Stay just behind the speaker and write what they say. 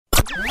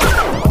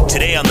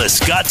Today on The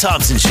Scott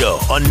Thompson Show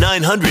on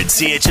 900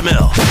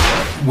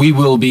 CHML. We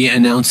will be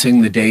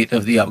announcing the date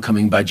of the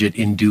upcoming budget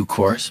in due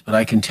course, but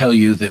I can tell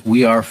you that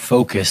we are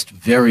focused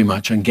very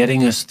much on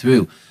getting us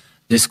through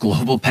this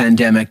global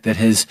pandemic that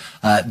has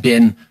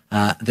been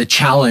the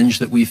challenge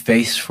that we've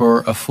faced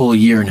for a full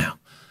year now.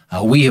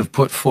 We have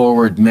put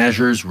forward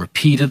measures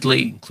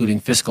repeatedly,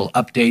 including fiscal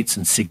updates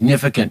and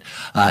significant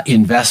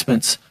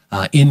investments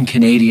in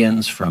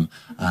Canadians, from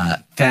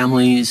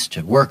families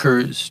to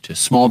workers to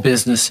small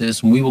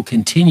businesses. And we will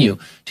continue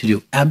to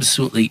do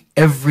absolutely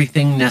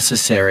everything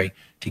necessary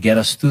to get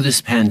us through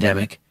this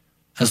pandemic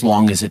as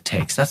long as it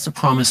takes. That's the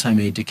promise I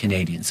made to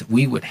Canadians, that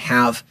we would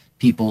have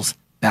people's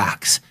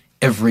backs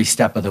every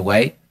step of the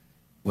way,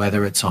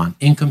 whether it's on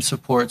income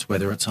supports,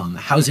 whether it's on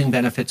the housing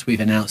benefits we've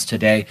announced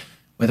today,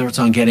 whether it's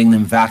on getting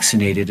them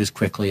vaccinated as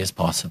quickly as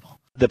possible.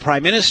 The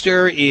Prime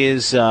Minister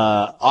is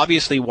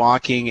obviously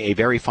walking a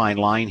very fine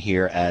line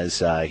here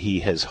as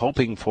he is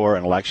hoping for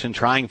an election,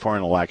 trying for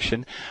an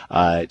election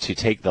to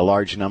take the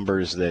large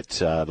numbers that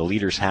the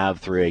leaders have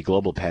through a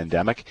global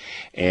pandemic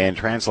and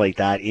translate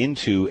that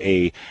into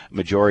a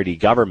majority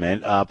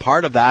government.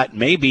 Part of that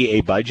may be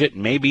a budget,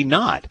 maybe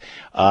not.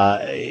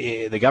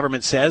 The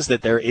government says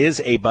that there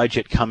is a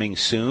budget coming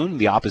soon.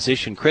 The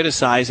opposition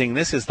criticizing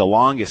this is the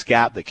longest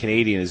gap that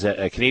Canadians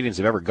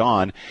have ever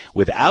gone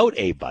without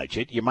a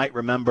budget. You might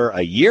remember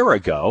a year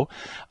ago,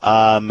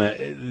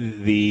 the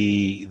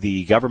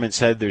government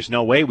said there's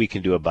no way we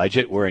can do a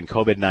budget. We're in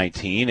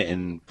COVID-19,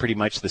 and pretty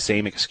much the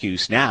same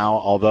excuse now,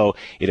 although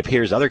it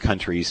appears other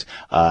countries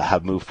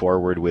have moved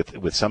forward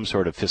with some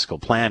sort of fiscal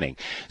planning.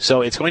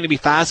 So it's going to be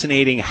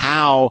fascinating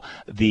how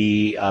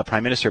the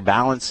Prime Minister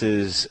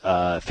balances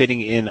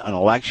fitting in an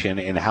election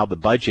and how the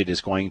budget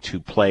is going to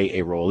play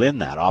a role in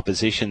that.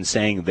 Opposition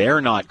saying they're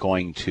not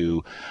going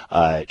to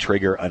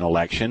trigger an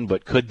election,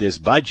 but could this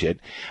budget,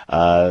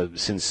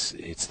 since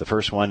it's the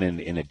first one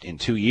in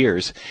 2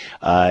 years,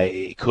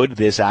 could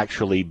this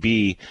actually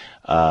be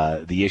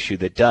the issue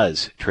that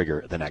does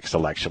trigger the next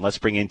election? Let's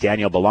bring in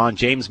Daniel Béland,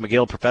 James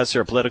McGill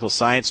Professor of Political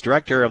Science,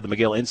 Director of the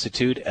McGill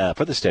Institute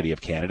for the Study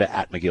of Canada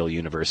at McGill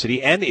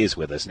University, and is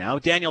with us now.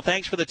 Daniel,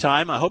 thanks for the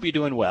time. I hope you're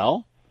doing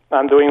well.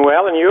 I'm doing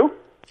well, and you?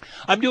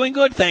 I'm doing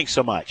good, thanks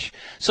so much.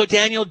 So,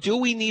 Daniel, do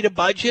we need a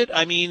budget?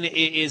 I mean,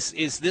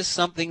 is this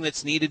something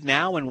that's needed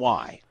now, and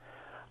why?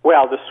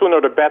 Well, the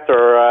sooner the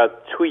better.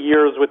 2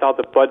 years without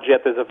a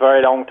budget is a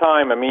very long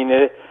time. I mean,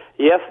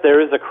 yes, there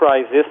is a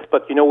crisis,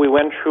 but, we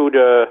went through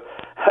the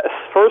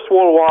First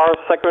World War,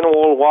 Second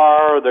World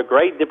War, the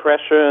Great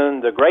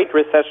Depression, the Great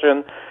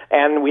Recession,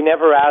 and we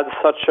never had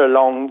such a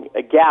long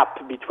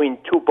gap between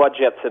two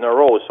budgets in a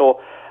row. So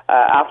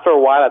after a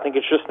while, I think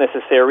it's just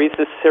necessary. It's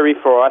necessary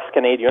for us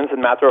Canadians,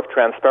 in matter of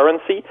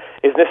transparency.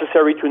 It's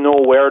necessary to know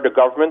where the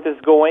government is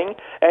going.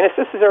 And it's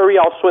necessary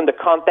also in the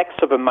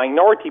context of a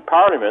minority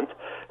parliament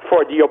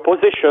for the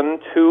opposition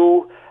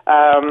to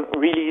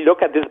really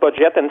look at this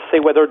budget and say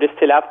whether they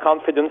still have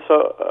confidence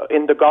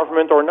in the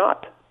government or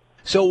not.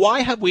 So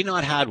why have we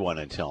not had one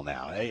until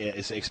now,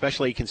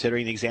 especially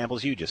considering the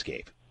examples you just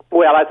gave?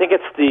 Well, I think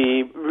it's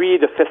really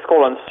the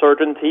fiscal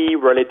uncertainty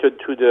related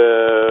to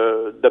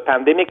the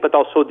pandemic, but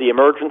also the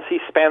emergency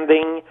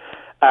spending.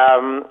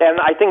 And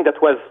I think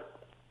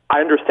I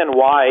understand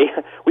why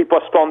we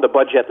postponed the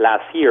budget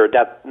last year.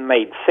 That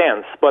made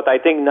sense. But I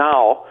think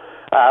now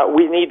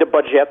we need a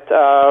budget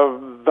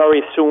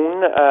very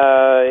soon.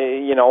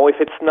 If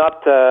it's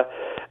not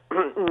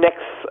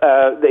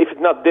if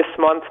it's not this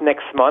month,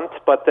 next month.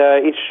 But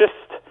it's just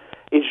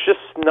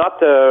not,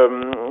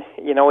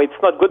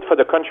 it's not good for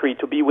the country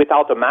to be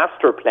without a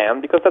master plan,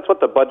 because that's what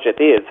the budget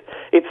is.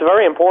 It's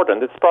very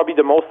important. It's probably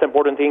the most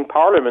important thing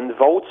Parliament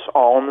votes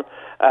on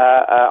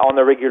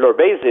a regular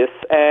basis,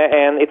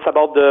 and it's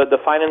about the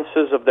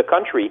finances of the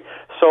country.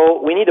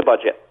 So we need a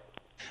budget.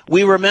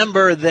 We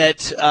remember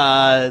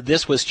that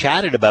this was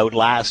chatted about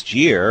last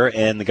year,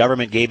 and the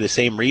government gave the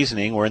same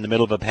reasoning. We're in the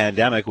middle of a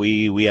pandemic.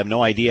 We have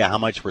no idea how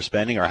much we're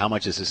spending or how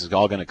much this is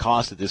all going to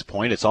cost at this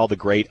point. It's all the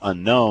great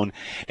unknown.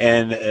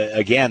 And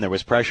again, there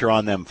was pressure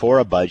on them for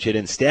a budget.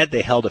 Instead,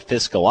 they held a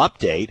fiscal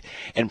update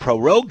and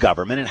prorogued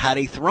government and had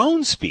a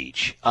throne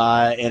speech.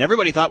 And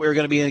everybody thought we were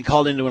going to be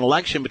called into an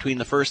election between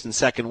the first and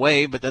second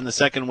wave, but then the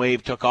second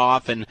wave took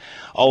off, and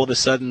all of a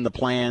sudden the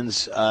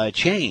plans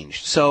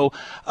changed. So,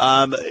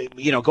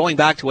 going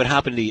back to what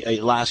happened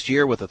last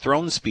year with the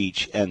throne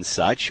speech and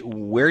such,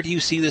 where do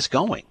you see this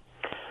going?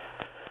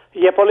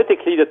 Yeah,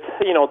 politically,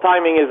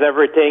 timing is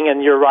everything,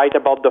 and you're right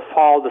about the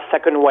fall. The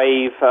second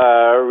wave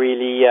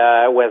really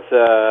was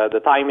the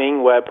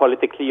timing, where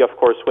politically, of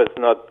course, was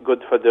not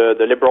good for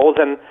the Liberals.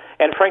 And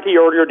frankly,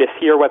 earlier this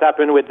year, what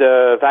happened with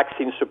the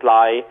vaccine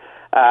supply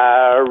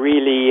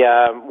really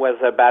was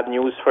bad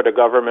news for the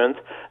government.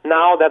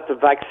 Now that the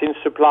vaccine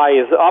supply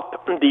is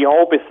up, the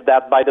hope is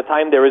that by the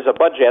time there is a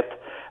budget,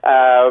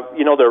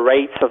 the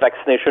rates of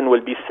vaccination will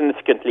be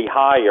significantly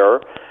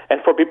higher. And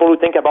for people who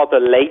think about the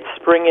late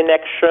spring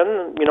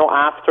election,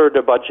 after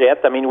the budget,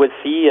 we'll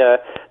see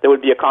there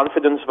will be a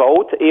confidence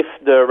vote if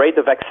the rate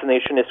of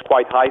vaccination is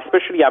quite high,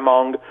 especially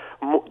among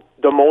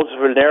the most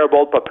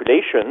vulnerable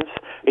populations,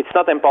 it's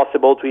not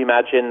impossible to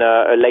imagine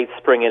a late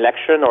spring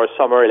election or a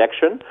summer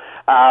election.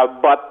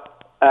 But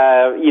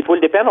it will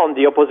depend on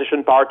the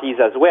opposition parties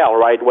as well,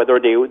 right? Whether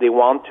they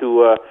want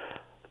to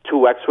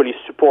actually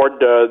support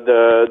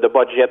the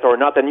budget or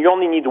not. And you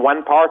only need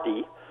one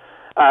party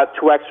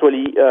to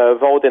actually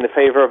vote in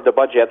favor of the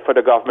budget for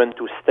the government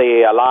to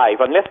stay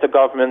alive, unless the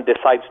government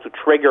decides to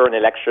trigger an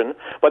election.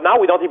 But now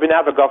we don't even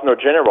have a governor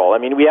general. I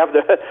mean, we have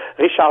the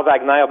Richard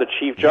Wagner, the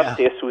Chief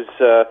Justice, who's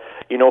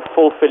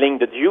fulfilling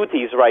the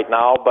duties right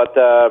now. But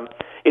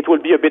it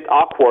will be a bit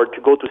awkward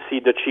to go to see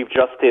the Chief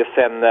Justice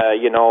and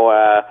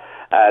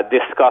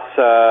discuss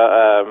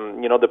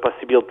the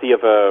possibility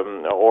of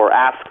or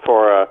ask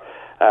for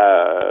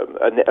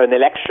an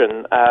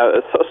election.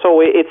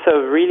 So it's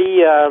a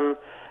really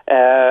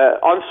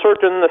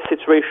uncertain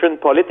situation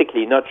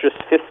politically, not just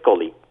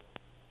fiscally.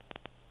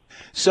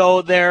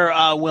 So there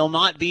will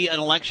not be an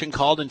election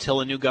called until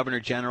a new Governor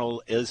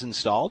General is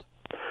installed?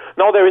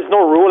 No, there is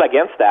no rule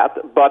against that,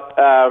 but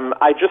I'm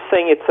just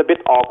saying it's a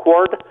bit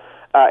awkward,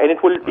 and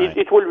it will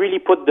really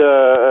put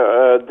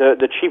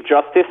the Chief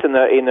Justice in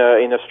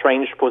a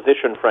strange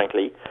position,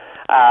 frankly.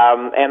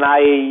 And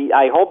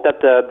I hope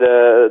that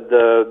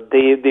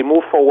they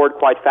move forward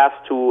quite fast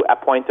to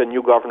appoint a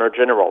new Governor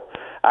General.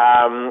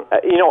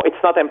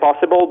 It's not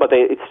impossible, but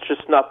it's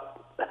just not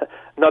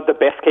the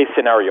best case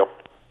scenario.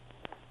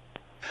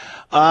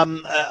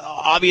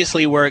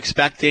 Obviously, we're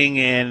expecting,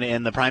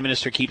 and the Prime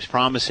Minister keeps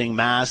promising,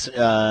 mass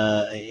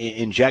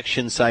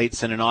injection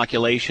sites and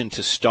inoculation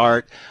to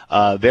start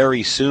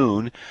very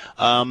soon.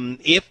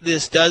 If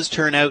this does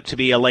turn out to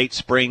be a late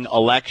spring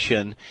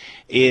election,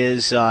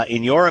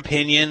 in your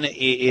opinion,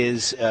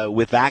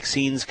 with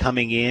vaccines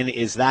coming in,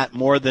 is that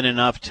more than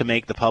enough to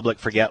make the public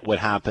forget what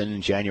happened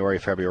in January,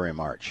 February, and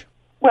March?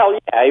 Well,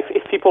 yeah,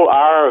 if people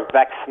are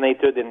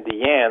vaccinated in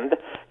the end,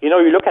 you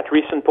look at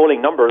recent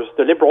polling numbers,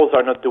 the Liberals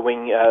are not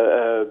doing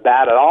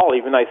bad at all.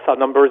 Even I saw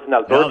numbers in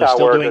Alberta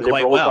where the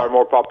Liberals are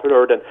more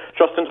popular than,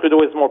 Justin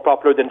Trudeau is more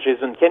popular than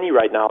Jason Kenney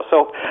right now.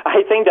 So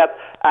I think that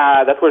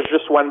that was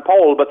just one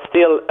poll, but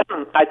still,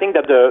 I think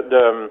that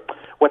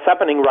what's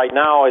happening right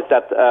now is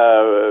that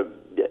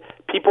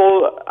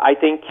people, I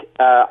think,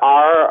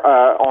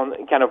 are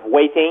on kind of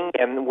waiting,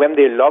 and when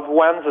their loved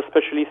ones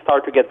especially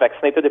start to get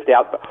vaccinated, if they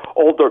have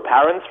older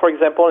parents, for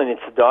example, and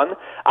it's done,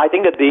 I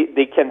think that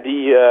they can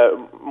be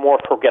more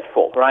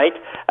forgetful, right?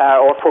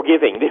 Or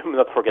forgiving,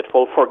 not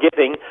forgetful,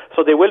 forgiving.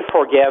 So they will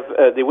forgive.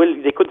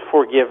 They could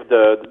forgive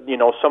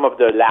some of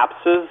the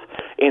lapses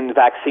in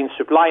vaccine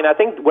supply. And I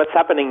think what's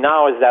happening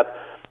now is that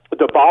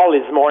the ball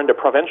is more in the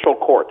provincial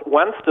court.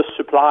 Once the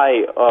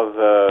supply of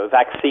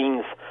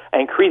vaccines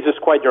increases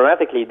quite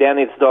dramatically, then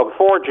it's Doug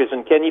Ford,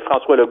 Jason Kenney,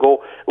 François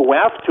Legault, who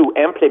have to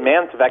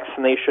implement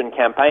vaccination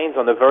campaigns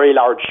on a very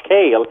large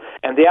scale,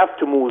 and they have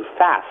to move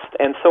fast.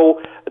 And so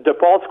the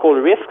political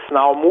risks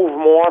now move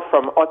more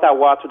from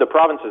Ottawa to the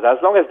provinces. As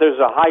long as there's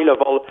a high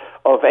level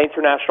of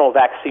international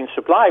vaccine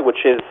supply,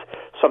 which is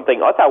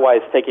something Ottawa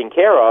is taking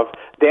care of,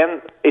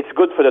 then it's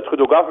good for the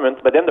Trudeau government,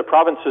 but then the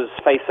provinces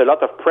face a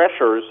lot of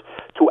pressures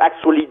to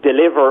actually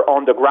deliver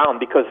on the ground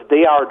because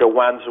they are the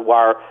ones who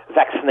are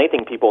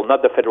vaccinating people,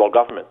 not the federal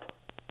government.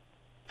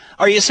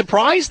 Are you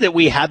surprised that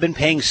we have been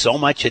paying so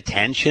much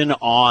attention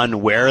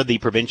on where the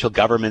provincial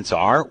governments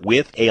are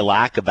with a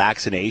lack of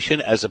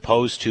vaccination as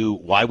opposed to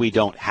why we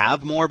don't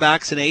have more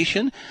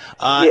vaccination?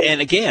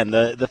 And again,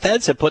 the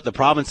feds have put the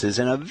provinces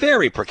in a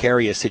very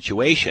precarious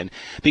situation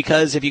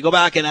because if you go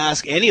back and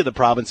ask any of the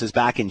provinces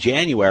back in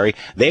January,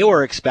 they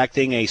were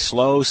expecting a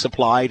slow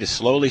supply to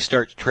slowly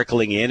start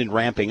trickling in and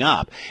ramping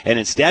up. And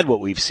instead what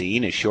we've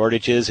seen is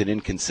shortages and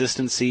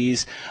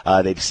inconsistencies.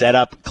 They've set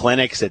up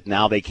clinics that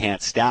now they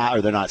can't staff,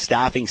 or they're not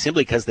staffing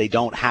simply because they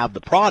don't have the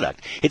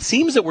product. It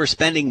seems that we're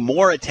spending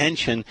more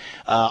attention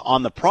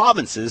on the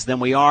provinces than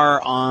we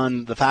are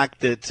on the fact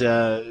that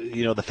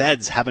the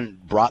feds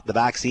haven't brought the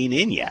vaccine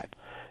in yet.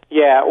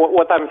 Yeah,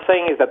 what I'm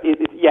saying is that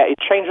it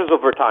changes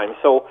over time.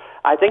 So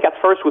I think at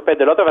first we paid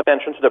a lot of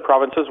attention to the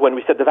provinces when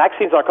we said the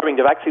vaccines are coming,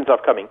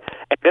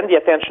 and then the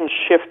attention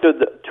shifted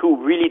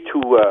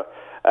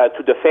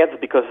to the feds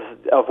because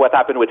of what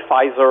happened with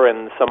Pfizer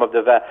and some of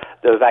the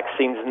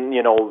vaccines,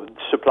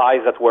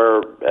 supplies that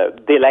were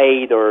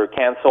delayed or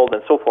canceled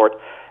and so forth.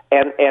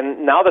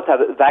 And now that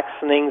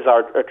vaccines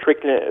are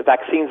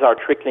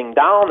trickling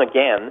down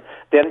again,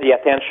 then the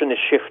attention is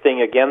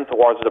shifting again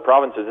towards the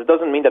provinces. It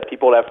doesn't mean that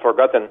people have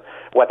forgotten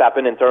what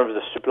happened in terms of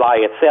the supply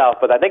itself,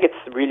 but I think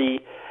it's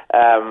really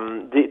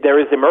there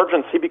is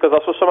emergency because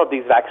also some of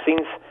these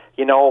vaccines,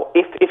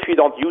 if you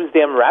don't use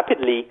them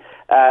rapidly,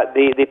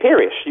 they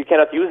perish. You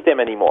cannot use them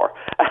anymore.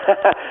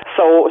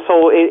 So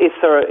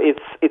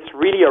it's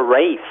really a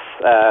race,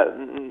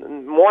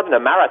 more than a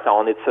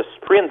marathon. It's a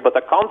sprint, but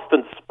a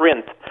constant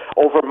sprint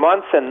over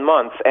months and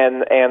months.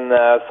 And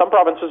some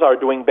provinces are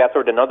doing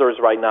better than others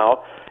right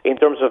now in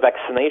terms of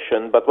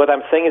vaccination. But what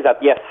I'm saying is that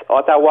yes,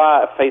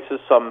 Ottawa faces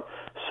some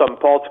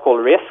political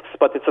risks,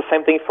 but it's the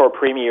same thing for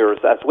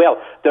premiers as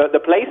well. The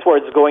place where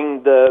it's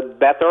going the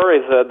better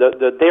is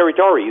the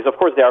territories.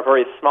 Of course, they are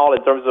very small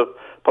in terms of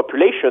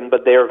population,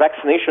 but their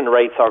vaccination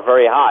rates are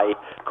very high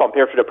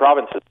compared to the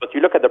provinces. But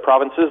you look at the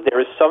provinces, there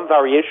is some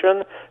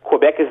variation.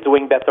 Quebec is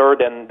doing better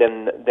than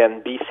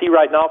BC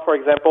right now, for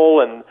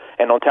example, and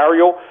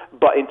Ontario,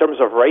 but in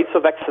terms of rates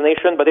of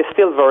vaccination, but it's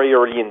still very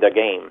early in the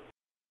game.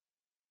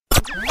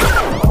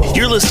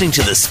 You're listening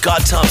to the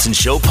Scott Thompson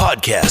Show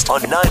podcast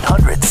on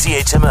 900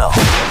 CHML.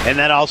 And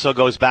that also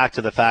goes back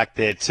to the fact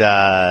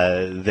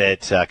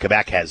that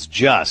Quebec has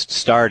just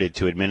started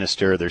to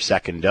administer their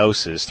second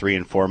doses 3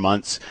 and 4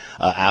 months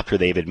after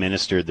they've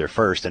administered their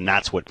first, and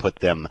that's what put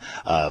them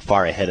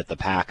far ahead at the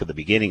pack at the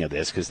beginning of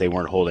this, because they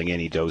weren't holding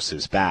any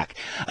doses back.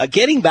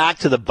 Getting back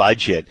to the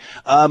budget,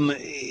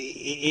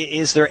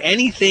 is there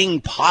anything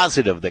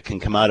positive that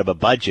can come out of a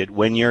budget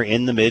when you're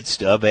in the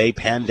midst of a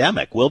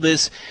pandemic? Will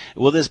this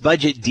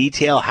budget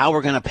detail how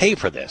we're going to pay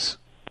for this,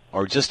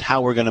 or just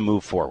how we're going to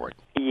move forward?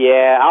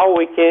 Yeah, how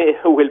we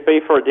will pay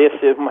for this,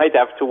 it might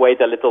have to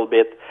wait a little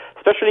bit,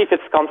 especially if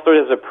it's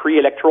considered as a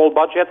pre-electoral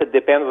budget. It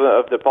depends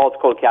on the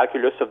political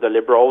calculus of the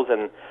Liberals,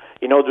 and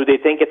do they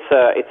think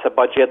it's a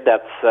budget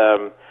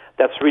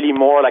that's really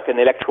more like an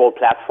electoral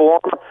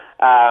platform?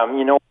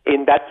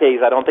 In that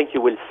case, I don't think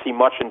you will see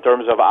much in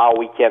terms of how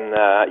we can,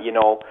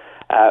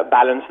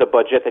 balance the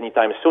budget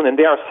anytime soon. And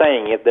they are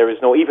saying it. There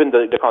is no, even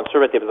the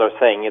Conservatives are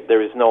saying it.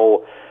 There is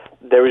no,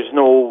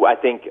 I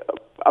think,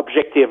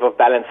 objective of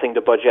balancing the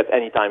budget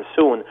anytime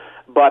soon.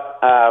 But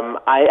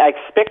I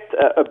expect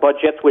a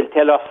budget will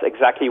tell us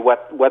exactly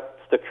what's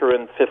the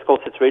current fiscal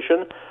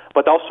situation,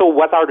 but also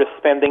what are the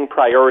spending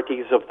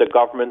priorities of the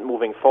government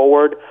moving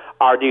forward.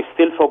 Are they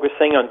still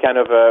focusing on kind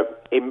of a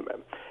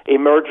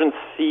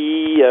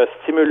emergency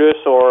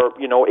stimulus or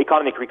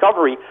economic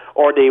recovery,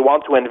 or they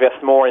want to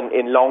invest more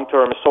in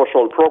long-term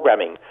social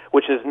programming,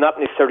 which is not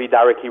necessarily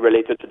directly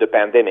related to the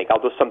pandemic,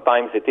 although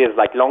sometimes it is,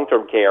 like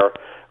long-term care,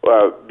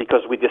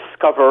 because we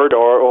discovered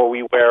or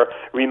we were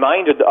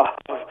reminded of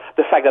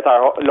the fact that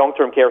our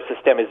long-term care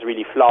system is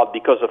really flawed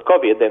because of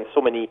COVID, and so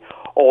many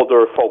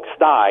older folks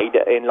died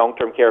in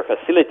long-term care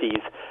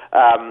facilities.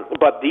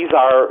 But these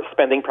are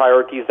spending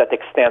priorities that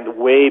extend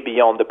way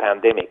beyond the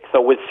pandemic.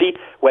 So we'll see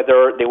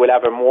whether they will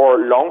have a more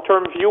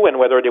long-term view and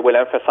whether they will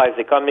emphasize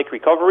economic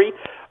recovery,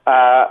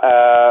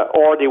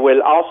 or they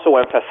will also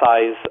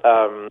emphasize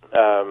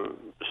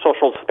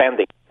social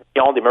spending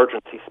beyond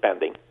emergency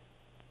spending.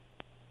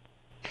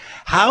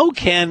 How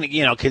can,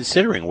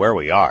 considering where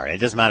we are, it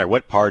doesn't matter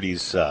what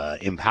party's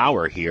in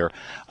power here,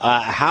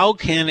 how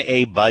can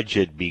a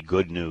budget be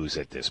good news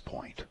at this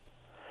point?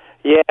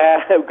 Yeah,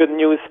 good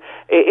news.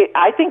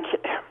 I think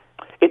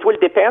it will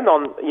depend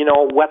on,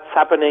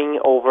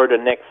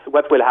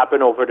 what will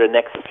happen over the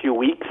next few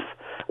weeks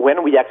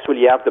when we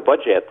actually have the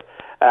budget.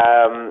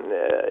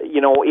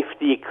 If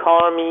the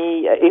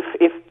economy,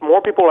 if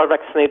more people are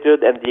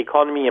vaccinated and the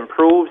economy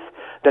improves,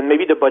 then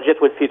maybe the budget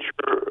will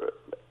feature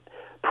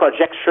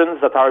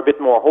projections that are a bit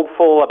more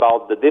hopeful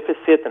about the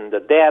deficit and the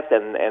debt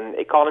and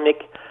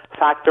economic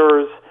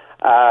factors,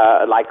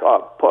 like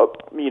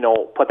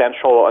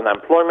potential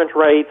unemployment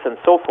rates and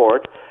so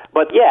forth.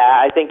 But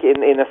yeah, I think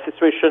in a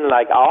situation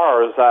like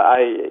ours,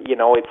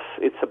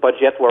 it's a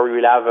budget where we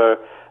will have a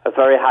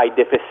very high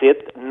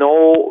deficit,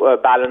 no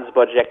balanced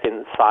budget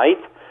in sight,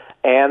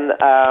 and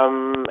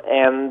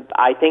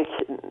I think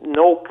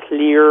no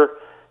clear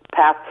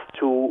path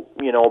to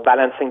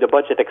balancing the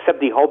budget, except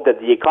the hope that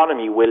the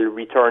economy will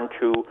return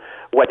to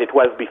what it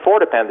was before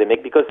the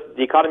pandemic, because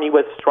the economy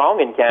was strong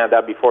in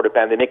Canada before the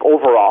pandemic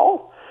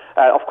overall.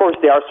 Of course,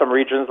 there are some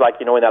regions like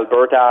in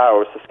Alberta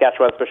or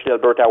Saskatchewan, especially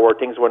Alberta, where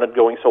things were not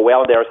going so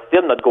well. They are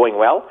still not going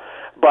well,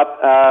 but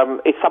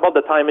it's about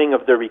the timing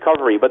of the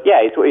recovery. But yeah,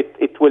 it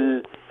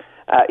will,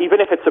 even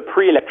if it's a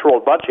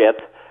pre-electoral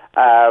budget,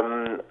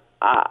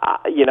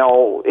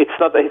 it's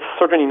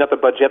certainly not a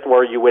budget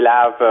where you will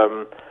have,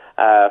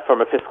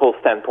 from a fiscal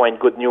standpoint,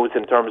 good news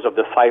in terms of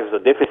the size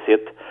of the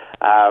deficit.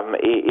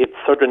 It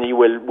certainly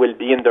will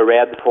be in the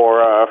red for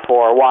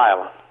a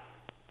while.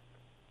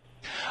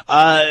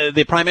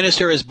 The Prime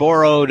Minister has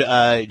borrowed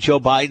Joe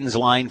Biden's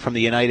line from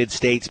the United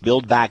States,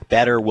 "Build Back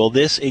Better." Will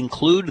this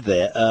include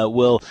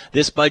will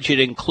this budget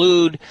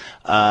include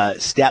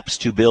steps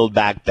to build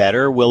back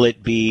better? Will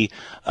it be,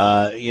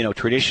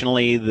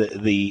 traditionally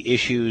the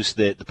issues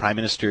that the Prime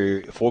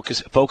Minister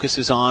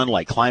focuses on,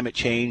 like climate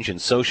change and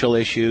social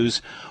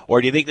issues, or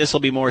do you think this will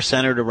be more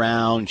centered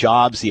around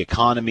jobs, the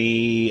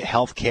economy,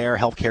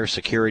 healthcare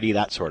security,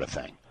 that sort of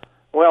thing?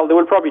 Well, they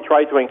will probably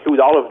try to include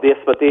all of this,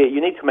 but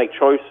you need to make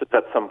choices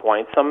at some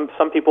point. Some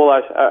people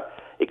are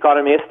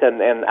economists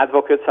and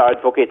advocates are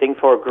advocating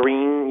for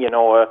green,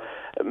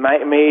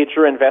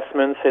 major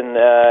investments in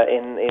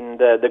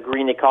the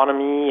green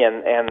economy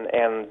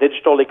and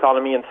digital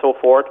economy and so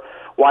forth,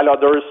 while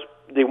others,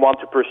 they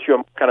want to pursue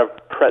a kind of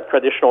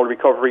traditional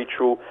recovery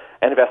through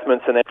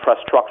investments in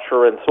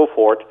infrastructure and so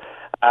forth.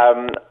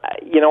 I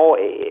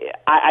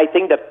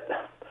think that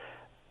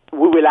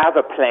we will have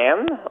a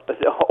plan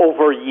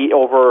over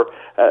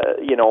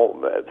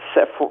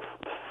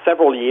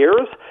several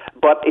years,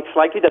 but it's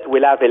likely that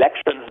we'll have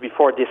elections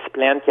before this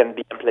plan can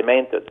be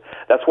implemented.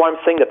 That's why I'm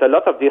saying that a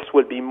lot of this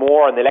will be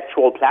more an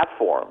electoral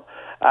platform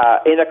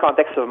in a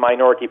context of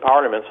minority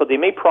parliament. So they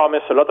may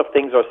promise a lot of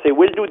things or say,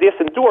 we'll do this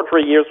in 2 or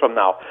 3 years from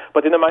now.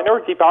 But in a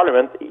minority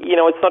parliament,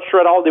 it's not sure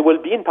at all they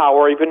will be in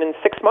power even in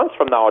 6 months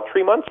from now or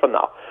 3 months from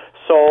now.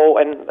 So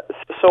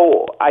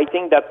I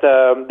think that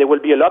there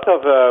will be a lot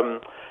of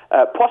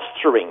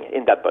posturing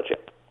in that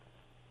budget.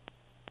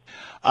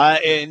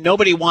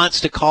 Nobody wants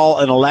to call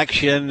an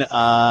election.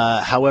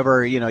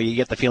 However, you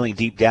get the feeling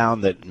deep down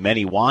that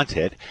many want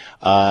it.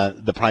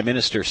 The Prime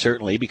Minister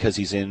certainly, because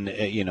he's in,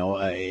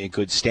 a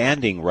good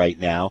standing right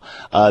now.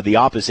 The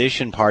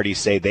opposition parties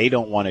say they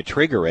don't want to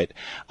trigger it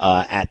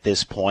at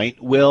this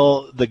point.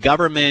 Will the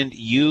government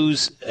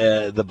use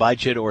the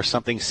budget or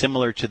something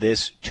similar to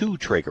this to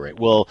trigger it?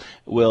 Will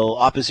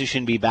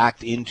opposition be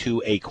backed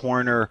into a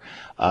corner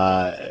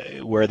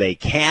where they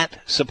can't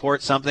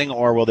support something,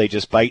 or will they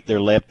just bite their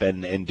lip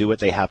and do what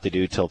they have to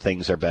do till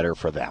things are better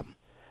for them?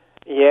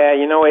 Yeah,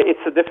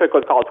 it's a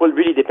difficult call. It will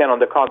really depend on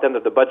the content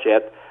of the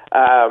budget.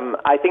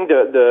 I think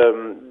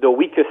the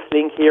weakest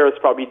link here is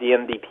probably the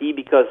NDP,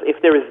 because if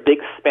there is big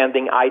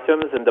spending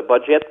items in the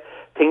budget,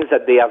 things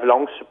that they have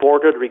long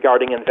supported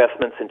regarding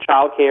investments in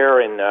childcare,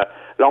 in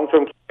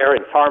long-term care,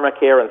 in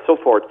pharmacare, and so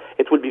forth,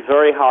 it will be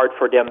very hard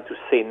for them to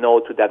say no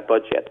to that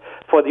budget.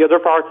 For the other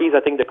parties, I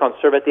think the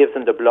Conservatives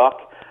in the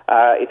bloc,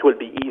 it will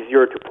be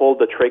easier to pull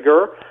the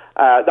trigger.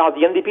 Now,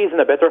 the NDP is in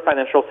a better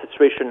financial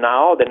situation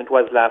now than it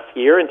was last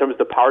year in terms of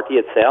the party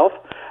itself,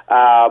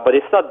 but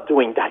it's not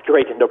doing that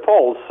great in the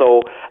polls.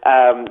 So,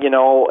 we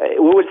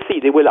will see.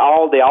 They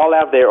all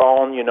have their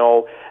own,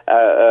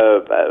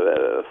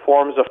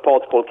 forms of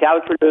political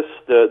calculus,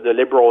 the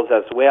Liberals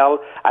as well.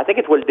 I think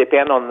it will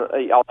depend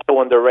also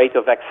on the rate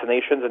of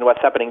vaccinations and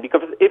what's happening,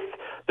 because if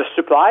the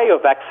supply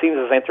of vaccines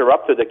is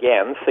interrupted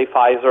again, say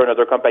Pfizer,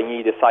 another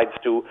company, decides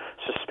to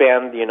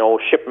suspend,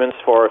 shipments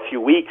for a few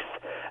weeks,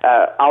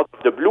 out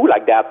of the blue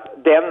like that,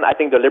 then I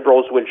think the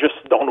Liberals will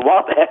just don't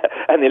want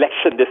an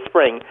election this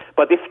spring.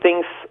 But if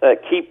things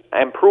keep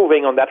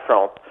improving on that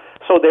front,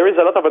 so there is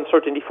a lot of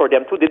uncertainty for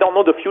them too. They don't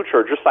know the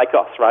future, just like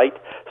us, right?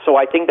 So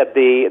I think that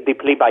they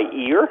play by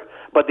ear,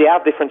 but they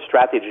have different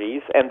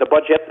strategies. And the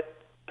budget,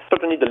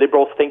 certainly the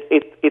Liberals think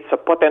it's a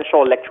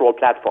potential electoral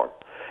platform.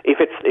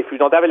 If we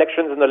don't have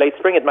elections in the late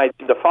spring, it might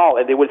be in the fall,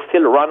 and they will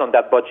still run on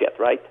that budget,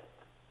 right?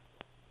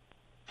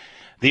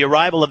 The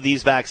arrival of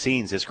these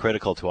vaccines is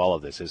critical to all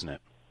of this, isn't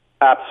it?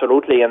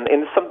 Absolutely, and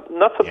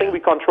not something we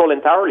control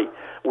entirely.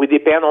 We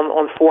depend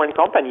on foreign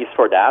companies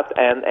for that,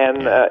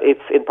 and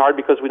it's in part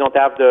because we don't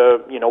have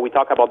we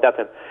talk about that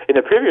in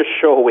a previous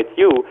show with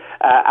you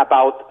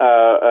about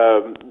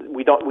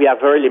we have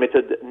very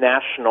limited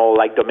national,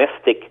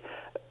 domestic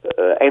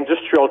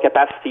industrial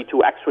capacity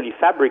to actually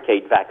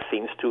fabricate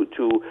vaccines,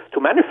 to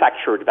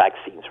manufacture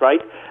vaccines,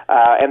 right?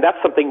 And that's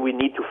something we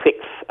need to fix.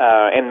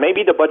 And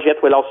maybe the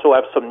budget will also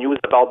have some news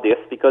about this,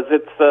 because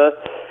it's a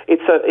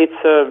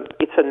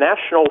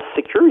national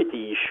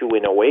security issue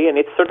in a way, and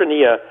it's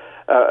certainly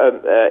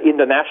in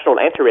the national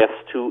interest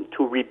to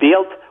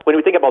rebuild. When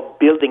we think about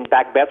building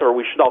back better,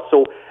 we should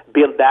also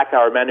build back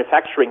our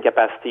manufacturing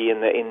capacity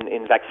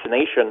in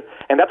vaccination,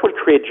 and that will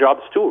create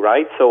jobs too,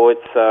 right? So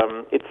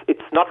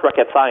it's not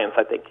rocket science,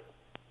 I think.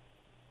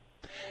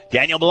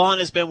 Daniel Béland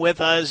has been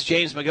with us.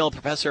 James McGill,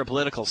 Professor of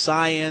Political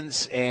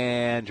Science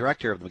and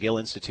Director of the McGill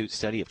Institute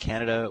Study of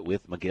Canada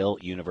with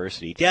McGill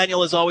University.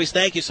 Daniel, as always,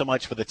 thank you so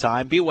much for the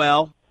time. Be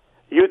well.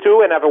 You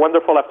too, and have a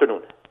wonderful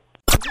afternoon.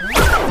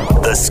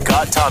 The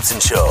Scott Thompson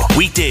Show,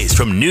 weekdays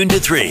from noon to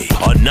 3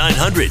 on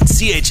 900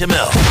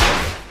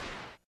 CHML.